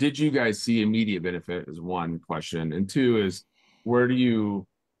 did you guys see immediate benefit is one question, and two is where do you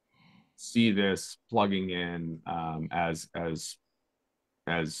see this plugging in as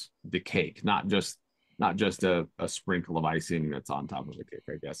the cake, not just a sprinkle of icing that's on top of the cake,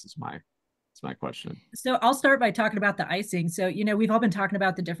 I guess is my question. So I'll start by talking about the icing. So, we've all been talking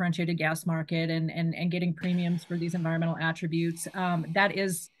about the differentiated gas market and getting premiums for these environmental attributes. That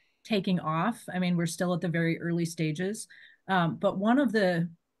is taking off. I mean, we're still at the very early stages. But one of the,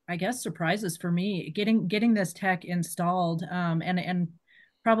 I guess, surprises for me, getting this tech installed, and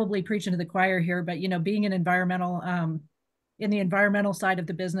probably preaching to the choir here, but being an environmental, in the environmental side of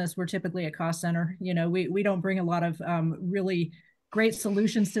the business, we're typically a cost center. We don't bring a lot of really great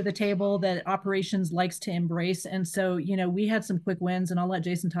solutions to the table that operations likes to embrace. And so, we had some quick wins, and I'll let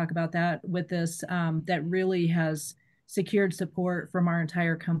Jason talk about that with this, that really has secured support from our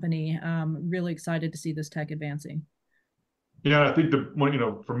entire company. Really excited to see this tech advancing. Yeah, I think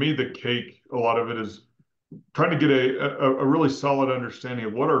for me, the cake, a lot of it is trying to get a really solid understanding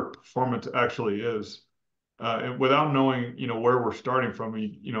of what our performance actually is, and without knowing, where we're starting from.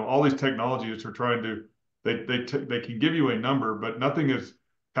 All these technologies are trying to, they can give you a number, but nothing is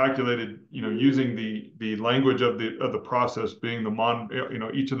calculated, using the language of the process being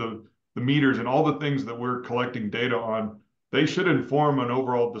each of the meters and all the things that we're collecting data on. They should inform an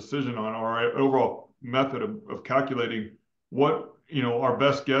overall decision on, or an overall method of calculating what our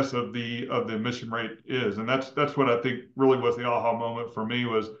best guess of the emission rate is. And that's what I think really was the aha moment for me.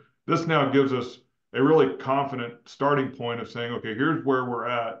 Was this now gives us a really confident starting point of saying, okay, here's where we're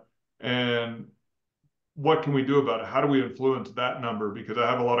at, and what can we do about it? How do we influence that number? Because I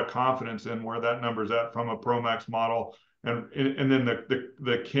have a lot of confidence in where that number is at from a ProMax model, and then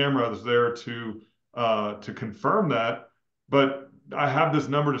the camera is there to confirm that. But I have this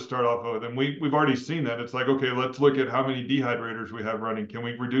number to start off with, and we've already seen that. It's like, okay, let's look at how many dehydrators we have running. Can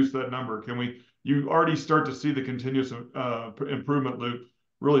we reduce that number? You already start to see the continuous improvement loop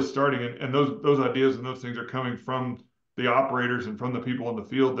really starting, and those ideas and those things are coming from the operators and from the people in the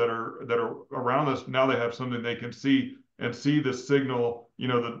field that are around us. Now they have something they can see, and see the signal,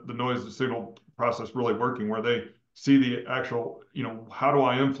 the noise, the signal process really working, where they see the actual, how do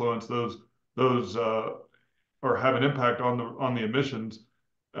I influence those or have an impact on the emissions,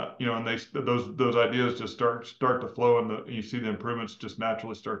 and those ideas just start to flow, and you see the improvements just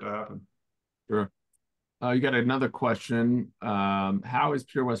naturally start to happen. Sure. You got another question. How is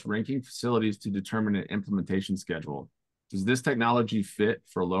PureWest ranking facilities to determine an implementation schedule? Does this technology fit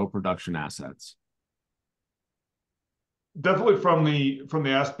for low production assets? Definitely from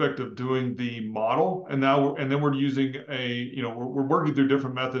the aspect of doing the model, and then we're using we're working through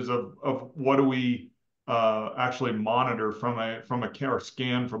different methods of what do we actually monitor from a camera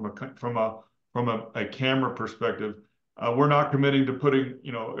scan from a camera perspective. We're not committing to putting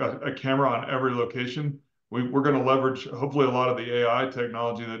a camera on every location. We're going to leverage hopefully a lot of the AI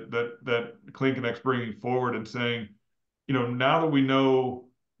technology that CleanConnect's bringing forward, and saying, now that we know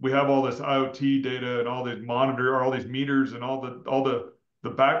we have all this IoT data and all these meters and all the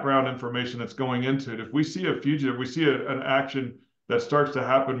background information that's going into it. If we see an action that starts to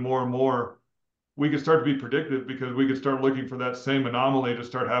happen more and more, we can start to be predictive, because we can start looking for that same anomaly to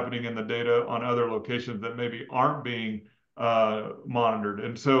start happening in the data on other locations that maybe aren't being monitored.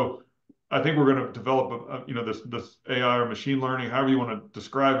 And so I think we're going to develop this AI or machine learning, however you want to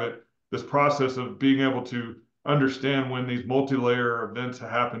describe it, this process of being able to understand when these multi-layer events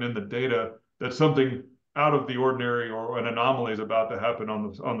happen in the data, that something out of the ordinary or an anomaly is about to happen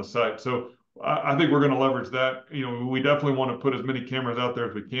on the site. So I think we're going to leverage that. We definitely want to put as many cameras out there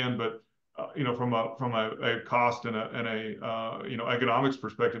as we can, but from a cost and a economics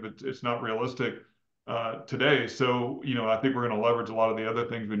perspective, it's not realistic today. So I think we're going to leverage a lot of the other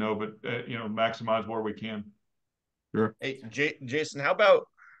things we know, but maximize where we can. Sure. Hey, Jason, how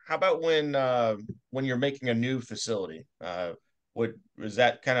about when you're making a new facility? Is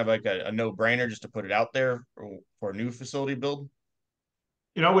that kind of like a no-brainer just to put it out there for a new facility build?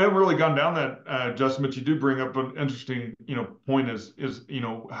 We haven't really gone down that, Justin, but you do bring up an interesting, point is,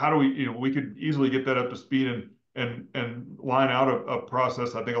 how do we could easily get that up to speed and line out a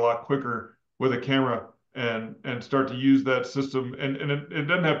process, I think, a lot quicker with a camera, and start to use that system. And it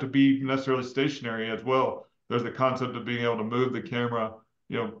doesn't have to be necessarily stationary as well. There's the concept of being able to move the camera,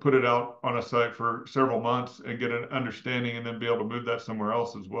 put it out on a site for several months and get an understanding, and then be able to move that somewhere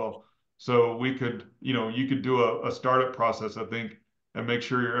else as well. So we could, you could do a startup process, I think, and make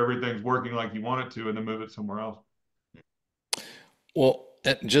sure everything's working like you want it to, and then move it somewhere else. Well,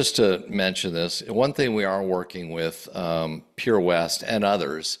 just to mention this, one thing we are working with PureWest and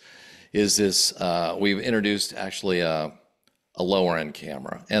others is this, we've introduced actually a lower end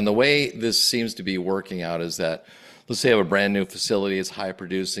camera. And the way this seems to be working out is that, let's say you have a brand new facility, it's high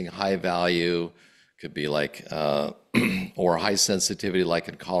producing, high value, could be like, or high sensitivity, like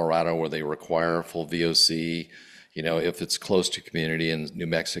in Colorado, where they require full VOC, if it's close to community in New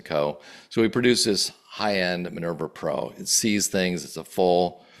Mexico. So we produce this high-end Minerva Pro. It sees things. It's a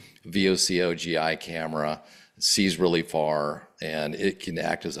full VOC OGI camera. It sees really far, and it can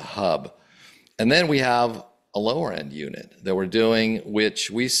act as a hub. And then we have a lower-end unit that we're doing, which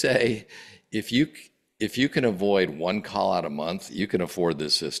we say, if if you can avoid one call out a month, you can afford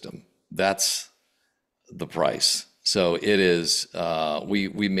this system. That's the price. So it is,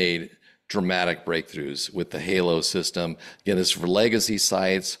 we made dramatic breakthroughs with the Halo system. Again, this is for legacy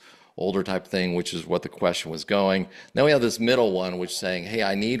sites, older type thing, which is what the question was going. Then we have this middle one, which is saying, hey,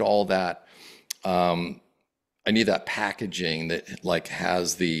 I need all that, I need that packaging that like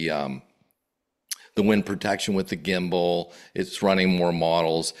has the wind protection with the gimbal. It's running more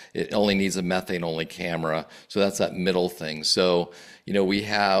models. It only needs a methane only camera. So that's that middle thing. So, we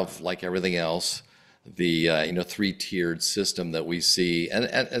have, like everything else, the, 3-tiered system that we see. And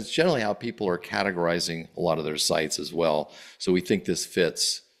it's generally how people are categorizing a lot of their sites as well. So we think this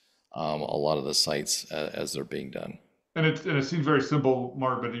fits a lot of the sites as they're being done. And it seems very simple,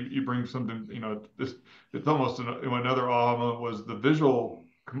 Mark, but you bring something, it's almost another aha moment was the visual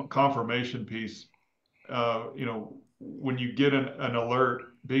confirmation piece. When you get an alert,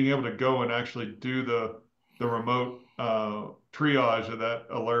 being able to go and actually do the remote triage of that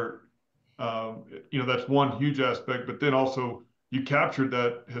alert, that's one huge aspect. But then also you captured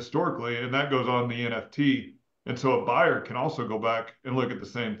that historically, and that goes on the NFT. And so a buyer can also go back and look at the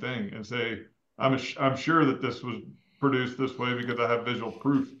same thing and say, I'm sure that this was produced this way because I have visual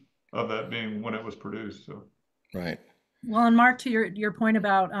proof of that being when it was produced. So, right. Well, and Mark, to your point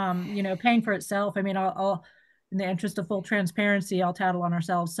about paying for itself, I mean, I'll in the interest of full transparency, I'll tattle on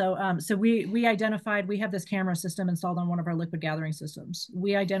ourselves. So we identified, we have this camera system installed on one of our liquid gathering systems.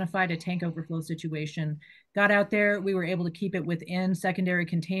 We identified a tank overflow situation, got out there, we were able to keep it within secondary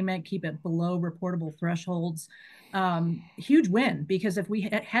containment, keep it below reportable thresholds. Huge win, because if we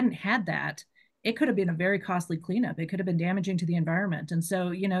hadn't had that, it could have been a very costly cleanup. It could have been damaging to the environment. And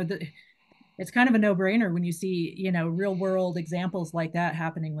so, it's kind of a no-brainer when you see, real world examples like that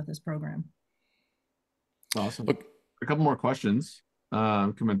happening with this program. Awesome. A couple more questions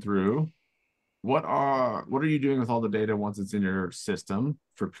coming through. What are you doing with all the data once it's in your system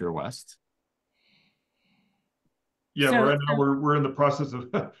for PureWest? Yeah, right now we're in the process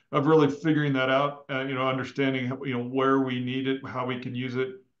of really figuring that out. Understanding where we need it, how we can use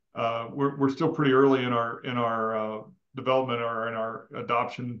it. We're still pretty early in our development or in our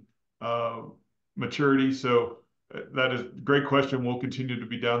adoption maturity. So that is a great question. We'll continue to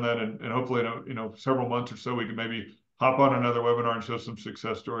be down that, and hopefully in several months or so we can maybe hop on another webinar and show some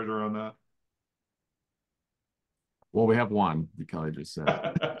success stories around that. Well, we have one, Kelly just said.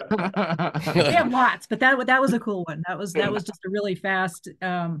 We have lots, but that was a cool one. That was just a really fast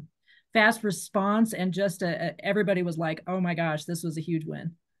response, and just everybody was like, "Oh my gosh, this was a huge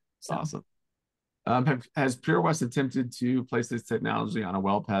win." So. Awesome. Has PureWest attempted to place this technology on a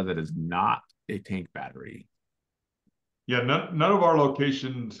well pad that is not a tank battery? Yeah, none of our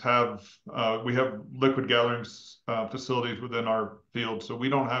locations have. We have liquid gathering facilities within our field, so we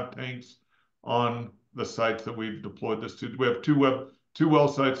don't have tanks on the sites that we've deployed this to. We have two well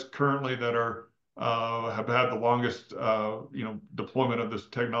sites currently that have had the longest deployment of this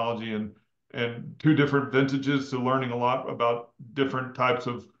technology, and two different vintages. So learning a lot about different types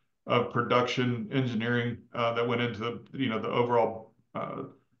of production engineering that went into the overall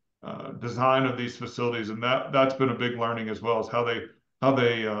design of these facilities, and that's been a big learning as well, as how they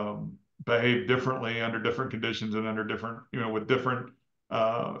behave differently under different conditions and under different with different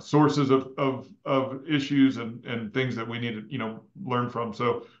sources of issues and things that we need to learn from.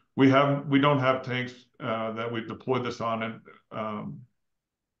 So we don't have tanks that we've deployed this on, and I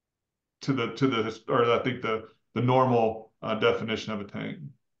think the normal definition of a tank.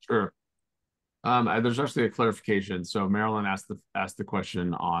 Sure. There's actually a clarification. So Marilyn asked the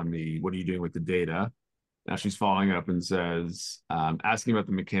question on what are you doing with the data? Now she's following up and says, asking about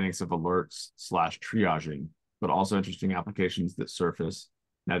the mechanics of alerts/triaging, but also interesting applications that surface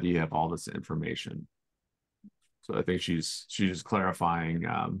now that you have all this information. So I think she's just clarifying.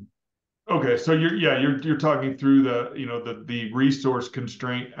 Okay, so you're talking through the resource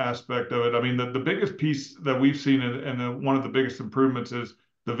constraint aspect of it. I mean, the biggest piece that we've seen and one of the biggest improvements is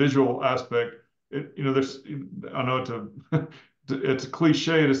the visual aspect. I know it's a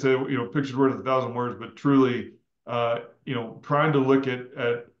cliche to say pictures worth 1,000 words, but truly trying to look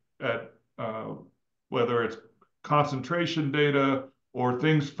at whether it's concentration data or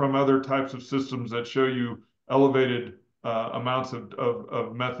things from other types of systems that show you elevated amounts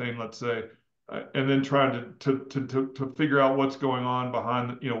of methane, let's say, and then trying to figure out what's going on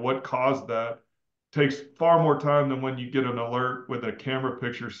behind what caused that takes far more time than when you get an alert with a camera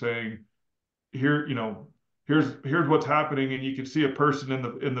picture saying, here's what's happening, and you can see a person in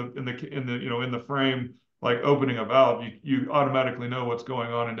the frame like opening a valve. You automatically know what's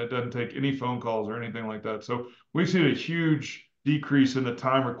going on, and it doesn't take any phone calls or anything like that. So we've seen a huge decrease in the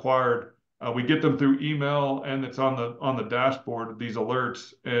time required We get them through email, and it's on the dashboard, these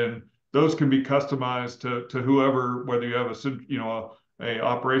alerts, and those can be customized to whoever, whether you have a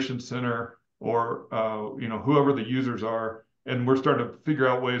operations center or whoever the users are. And we're starting to figure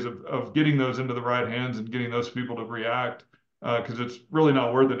out ways of getting those into the right hands and getting those people to react, because it's really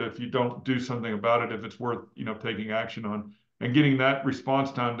not worth it if you don't do something about it, if it's worth taking action on. And getting that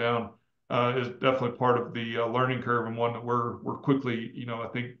response time down is definitely part of the learning curve, and one that we're quickly, I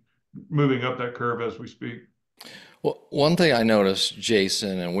think, moving up that curve as we speak. Well, one thing I noticed,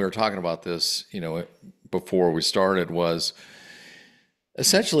 Jason, and we were talking about this, before we started, was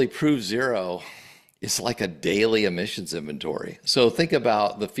essentially Prove Zero is like a daily emissions inventory. So think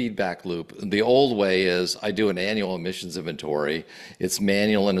about the feedback loop. The old way is I do an annual emissions inventory. It's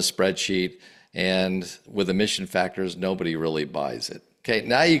manual in a spreadsheet, and with emission factors, nobody really buys it. Okay,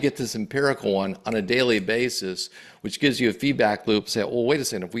 now you get this empirical one on a daily basis, which gives you a feedback loop. Say, well, wait a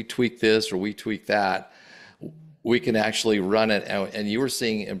second, if we tweak this or we tweak that, we can actually run it. And you were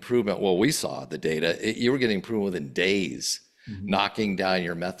seeing improvement. Well, we saw the data. You were getting improvement within days, knocking down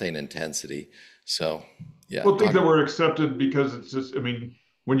your methane intensity. So, yeah. Well, things that were accepted, because it's just,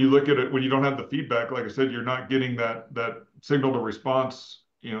 when you look at it, when you don't have the feedback, like I said, you're not getting that signal to response.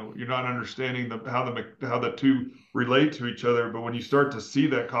 You're not understanding how the two relate to each other. But when you start to see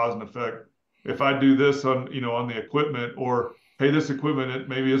that cause and effect, if I do this on the equipment, or hey, this equipment, it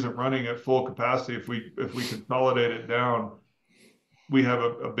maybe isn't running at full capacity, if we consolidate it down, we have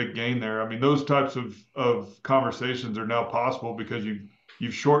a big gain there. Those types of conversations are now possible because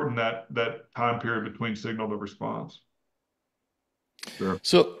you've shortened that time period between signal to response. Sure.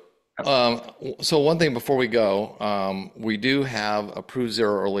 So one thing before we go, we do have a Prove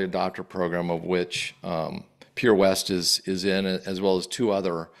Zero early adopter program, of which PureWest is in, as well as two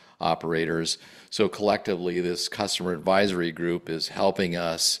other operators. So collectively, this customer advisory group is helping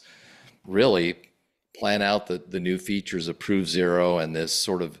us really plan out the new features of Prove Zero and this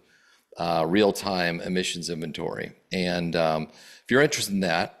sort of real-time emissions inventory. And if you're interested in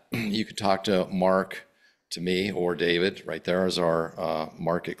that, you can talk to Mark, to me, or David. Right there is our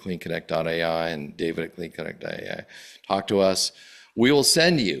Mark at CleanConnect.ai and David at CleanConnect.ai. Talk to us. We will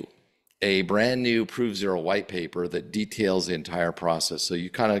send you a brand new Prove Zero white paper that details the entire process. So you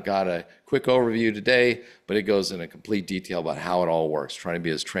kind of got a quick overview today, but it goes in a complete detail about how it all works, trying to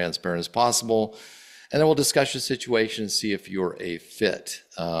be as transparent as possible. And then we'll discuss your situation and see if you're a fit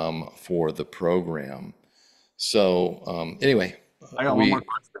for the program. So anyway. I got one more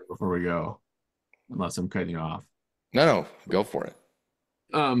question before we go, unless I'm cutting you off. No, go for it.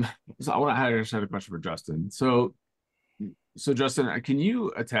 So I just had a question for Justin. So Justin, can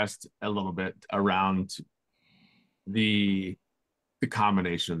you attest a little bit around the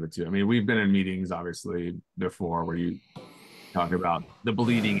combination of the two? We've been in meetings, obviously, before where you talk about the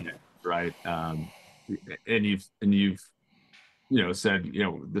bleeding edge, right? And you've said,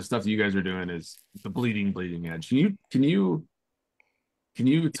 the stuff that you guys are doing is the bleeding edge. Can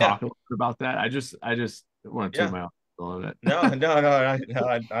you talk a little bit about that? I just want to turn my off a little bit. No,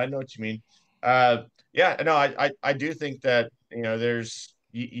 I know what you mean. I do think that there's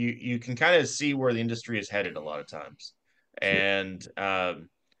you can kind of see where the industry is headed a lot of times, and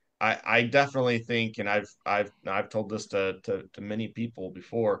I definitely think, and I've told this to many people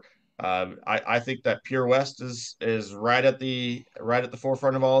before. I think that PureWest is right at the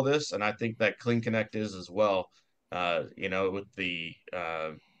forefront of all of this, and I think that CleanConnect is as well. With the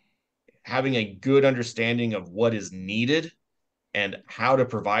having a good understanding of what is needed and how to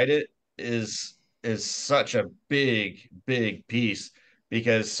provide it is such a big piece,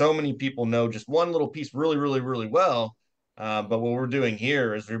 because so many people know just one little piece really well. But what we're doing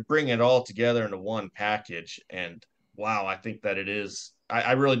here is we're bringing it all together into one package, and wow, I think that it is.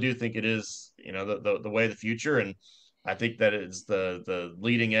 I really do think it is, the way of the future, and I think that it's the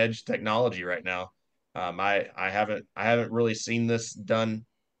leading edge technology right now. I haven't really seen this done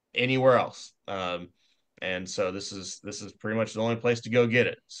anywhere else. And so this is pretty much the only place to go get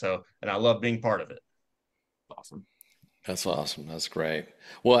it. So, and I love being part of it. Awesome. That's awesome. That's great.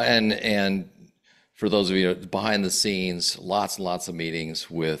 Well, and for those of you behind the scenes, lots and lots of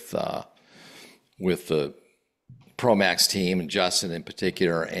meetings with the ProMax team and Justin in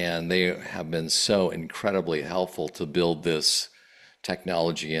particular, and they have been so incredibly helpful to build this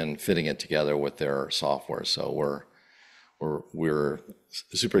technology and fitting it together with their software. So we're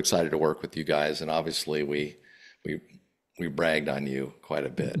super excited to work with you guys, and obviously we bragged on you quite a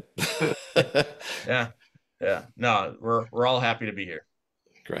bit. Yeah. No, we're all happy to be here.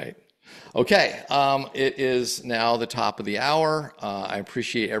 Great. Okay, it is now the top of the hour. I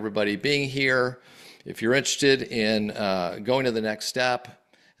appreciate everybody being here. If you're interested in going to the next step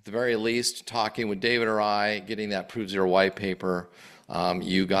at the very least, talking with David or I, getting that Prove Zero white paper.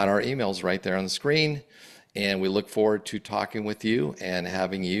 You got our emails right there on the screen, and we look forward to talking with you and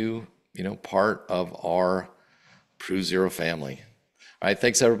having you, part of our Prove Zero family. All right,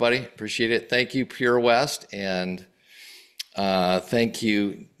 thanks everybody. Appreciate it. Thank you, PureWest, and thank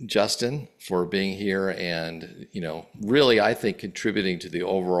you, Justin, for being here and, really, I think, contributing to the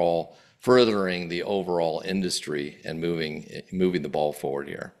overall, furthering the overall industry and moving the ball forward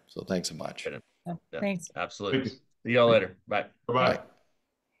here. So thanks so much. Yeah, Thanks. absolutely. Thanks. See y'all later. Bye. Bye-bye. Bye.